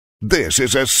This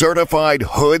is a certified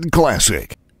hood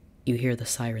classic. You hear the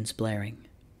sirens blaring.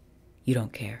 You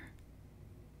don't care.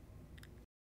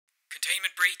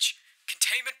 Containment breach!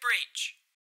 Containment breach!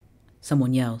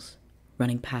 Someone yells,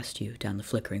 running past you down the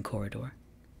flickering corridor.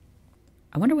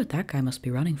 I wonder what that guy must be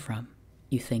running from,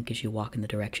 you think as you walk in the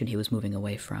direction he was moving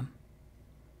away from.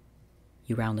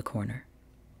 You round the corner.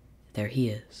 There he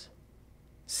is,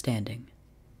 standing,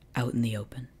 out in the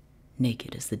open,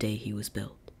 naked as the day he was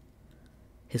built.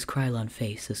 His Krylon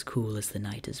face as cool as the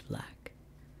night is black.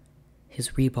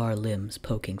 His rebar limbs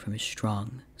poking from his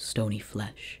strong, stony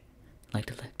flesh like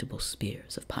delectable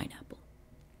spears of pineapple.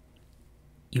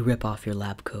 You rip off your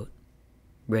lab coat,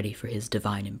 ready for his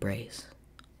divine embrace.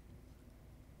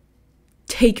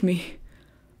 Take me!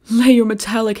 Lay your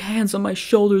metallic hands on my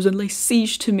shoulders and lay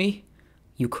siege to me!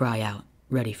 You cry out,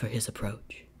 ready for his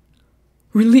approach.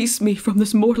 Release me from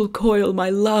this mortal coil, my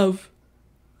love!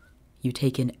 You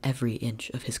take in every inch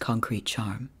of his concrete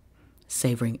charm,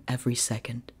 savoring every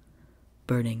second,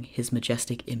 burning his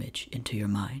majestic image into your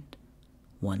mind,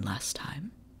 one last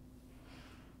time.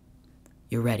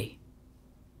 You're ready.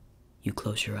 You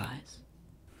close your eyes.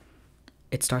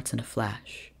 It starts in a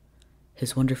flash.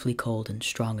 His wonderfully cold and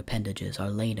strong appendages are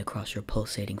laying across your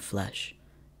pulsating flesh,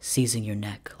 seizing your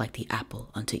neck like the apple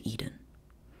unto Eden.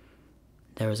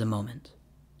 There is a moment.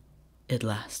 It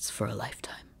lasts for a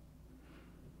lifetime.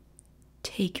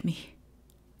 Take me,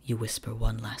 you whisper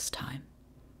one last time.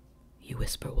 You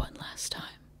whisper one last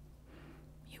time.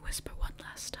 You whisper one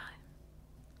last time.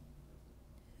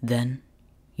 Then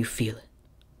you feel it.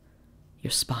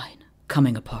 Your spine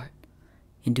coming apart,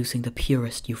 inducing the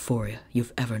purest euphoria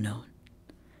you've ever known.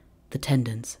 The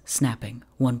tendons snapping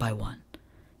one by one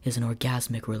is an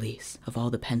orgasmic release of all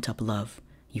the pent-up love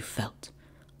you felt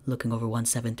looking over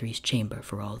 173's chamber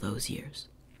for all those years.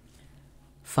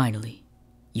 Finally,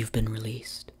 you've been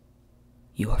released.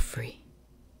 You are free.